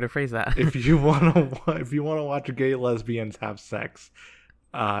a weird way to phrase that. If you want to watch gay lesbians have sex,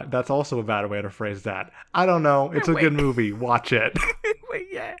 that's also a bad way to phrase that. I don't know. It's a good movie. Watch it. Wait,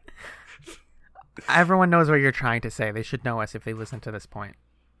 yeah. Everyone knows what you're trying to say. They should know us if they listen to this point.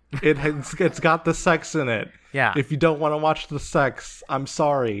 It's got the sex in it. Yeah. If you don't want to watch the sex, I'm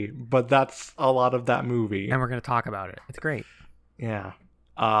sorry, but that's a lot of that movie. And we're going to talk about it. It's great. Yeah.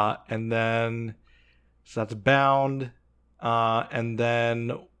 And then so that's Bound. And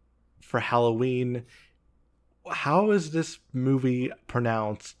then for Halloween, how is this movie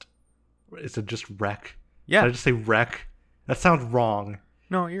pronounced? Is it just Wreck? Yeah. Did I just say Wreck? That sounds wrong.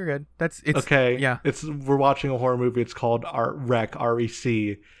 No, you're good. It's okay. Yeah. We're watching a horror movie. It's called Wreck,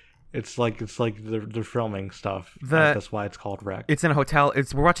 REC. It's like they're filming stuff. That's why it's called Wreck. It's in a hotel.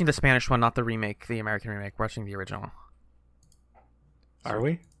 We're watching the Spanish one, not the remake, the American remake. We're watching the original. Are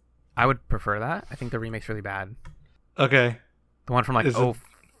we? I would prefer that. I think the remake's really bad. Okay. The one from like Is it-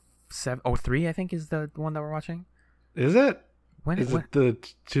 03, I think, is the one that we're watching. Is it? When Is it the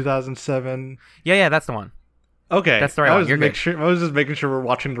 2007? Yeah, that's the one. Okay. That's the right one. You're good. I was just making sure we're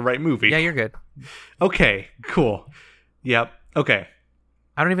watching the right movie. Yeah, you're good. Okay, cool. Yep. Okay.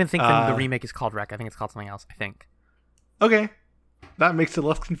 I don't even think the remake is called Wreck. I think it's called something else. I think. Okay. That makes it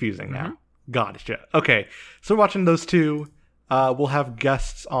less confusing now. Mm-hmm. Gotcha. Okay. So we're watching those two. We'll have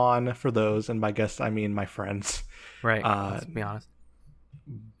guests on for those, and by guests I mean my friends. Right. Let's be honest.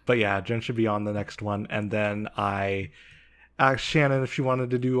 But yeah, Jen should be on the next one, and then I asked Shannon if she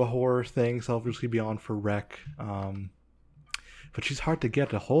wanted to do a horror thing, so I'll just be on for Wreck. But she's hard to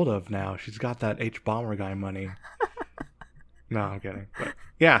get a hold of now. She's got that H Bomber guy money. No, I'm kidding. But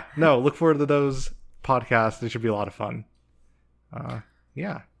yeah, no, look forward to those podcasts. They should be a lot of fun.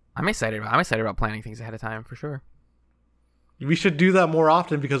 Yeah. I'm excited about planning things ahead of time for sure. We should do that more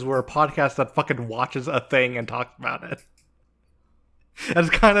often because we're a podcast that fucking watches a thing and talks about it. That's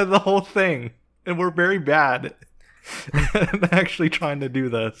kind of the whole thing. And we're very bad at actually trying to do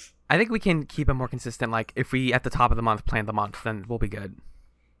this. I think we can keep it more consistent. Like if we at the top of the month plan the month, then we'll be good.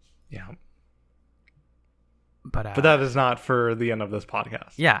 Yeah. But But that is not for the end of this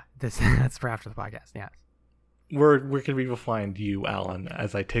podcast. yeah, that's for after the podcast. Yeah. Where can people find you, Alan,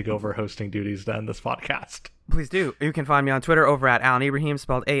 as I take over hosting duties to end this podcast? Please do. You can find me on Twitter over at Alan Ibrahim,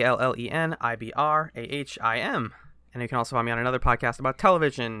 spelled ALLENIBRAHIM. And you can also find me on another podcast about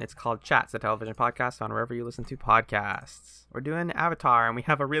television. It's called Chats, the television podcast, found wherever you listen to podcasts. We're doing Avatar, and we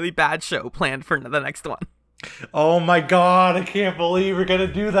have a really bad show planned for the next one. Oh my god, I can't believe we're going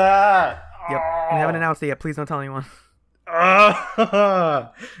to do that. Yep. We haven't announced it yet. Please don't tell anyone.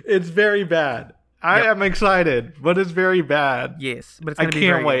 It's very bad. I Yep. am excited, but it's very bad. Yes, but it's I going to be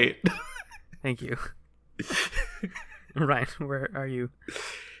very can't wait. Thank you. Ryan, where are you?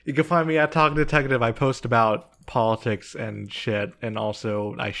 You can find me at Talk Detective. I post about politics and shit, and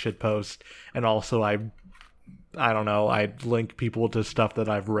also I shit post, and also I don't know, I link people to stuff that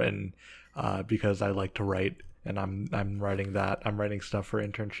I've written because I like to write, and I'm writing that. I'm writing stuff for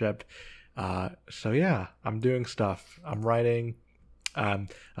internship. So yeah, I'm doing stuff. I'm writing. I'm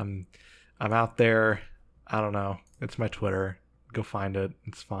out there. I don't know. It's my Twitter. Go find it.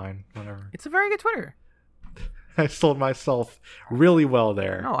 It's fine. Whatever. It's a very good Twitter. I sold myself really well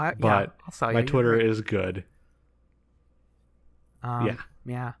there. No, but I'll sell you. my You're Twitter right. is good.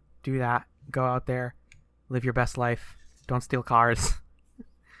 Yeah. Do that. Go out there. Live your best life. Don't steal cars.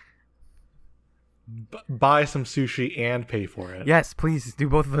 Buy some sushi and pay for it. Yes, please do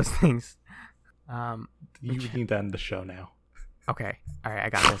both of those things. You need to end the show now. Okay. All right, I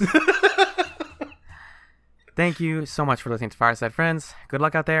got this. Thank you so much for listening to Fireside Friends. Good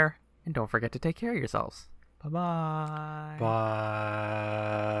luck out there, and don't forget to take care of yourselves. Bye-bye.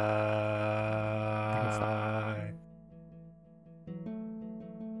 Bye.